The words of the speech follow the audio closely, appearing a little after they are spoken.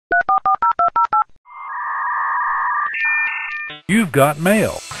You've got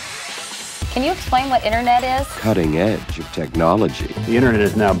mail. Can you explain what internet is? Cutting edge of technology. The internet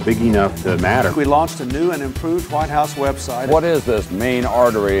is now big enough to matter. We launched a new and improved White House website. What is this main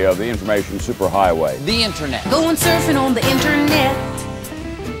artery of the information superhighway? The internet. Going surfing on the internet.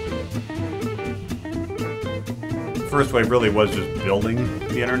 First wave really was just building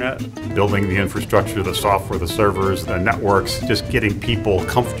the internet, building the infrastructure, the software, the servers, the networks, just getting people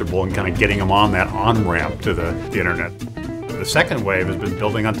comfortable and kind of getting them on that on-ramp to the internet. The second wave has been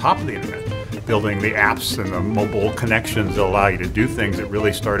building on top of the internet, building the apps and the mobile connections that allow you to do things that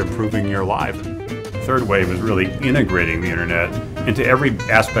really start improving your life. The third wave is really integrating the internet into every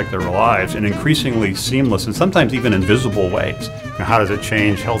aspect of our lives in increasingly seamless and sometimes even invisible ways. Now, how does it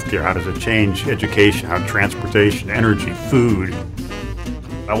change healthcare? How does it change education? How transportation, energy, food?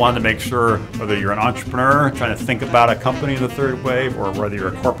 I wanted to make sure whether you're an entrepreneur trying to think about a company in the third wave, or whether you're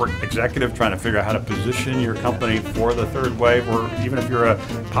a corporate executive trying to figure out how to position your company for the third wave, or even if you're a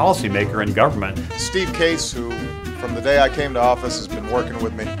policymaker in government. Steve Case, who from the day I came to office has been working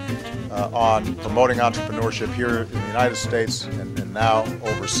with me on promoting entrepreneurship here in the United States and now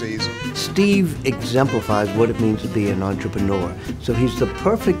overseas. Steve exemplifies what it means to be an entrepreneur. So he's the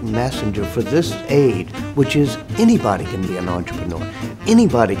perfect messenger for this age, which is anybody can be an entrepreneur.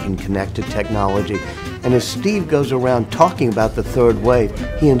 Anybody can connect to technology. And as Steve goes around talking about the third wave,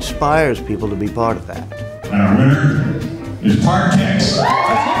 he inspires people to be part of that. And our winner is Partex.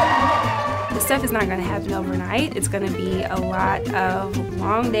 This stuff is not going to happen overnight. It's going to be a lot of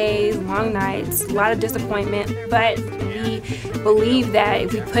long days, long nights, a lot of disappointment. But we believe that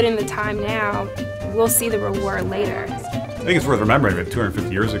if we put in the time now, we'll see the reward later. I think it's worth remembering that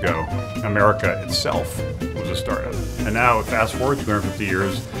 250 years ago, America itself was a startup. And now, fast forward 250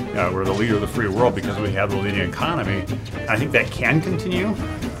 years, we're the leader of the free world because we have the leading economy. I think that can continue,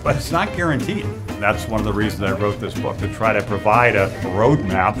 but it's not guaranteed. That's one of the reasons I wrote this book, to try to provide a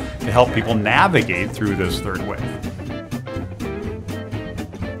roadmap to help people navigate through this third wave.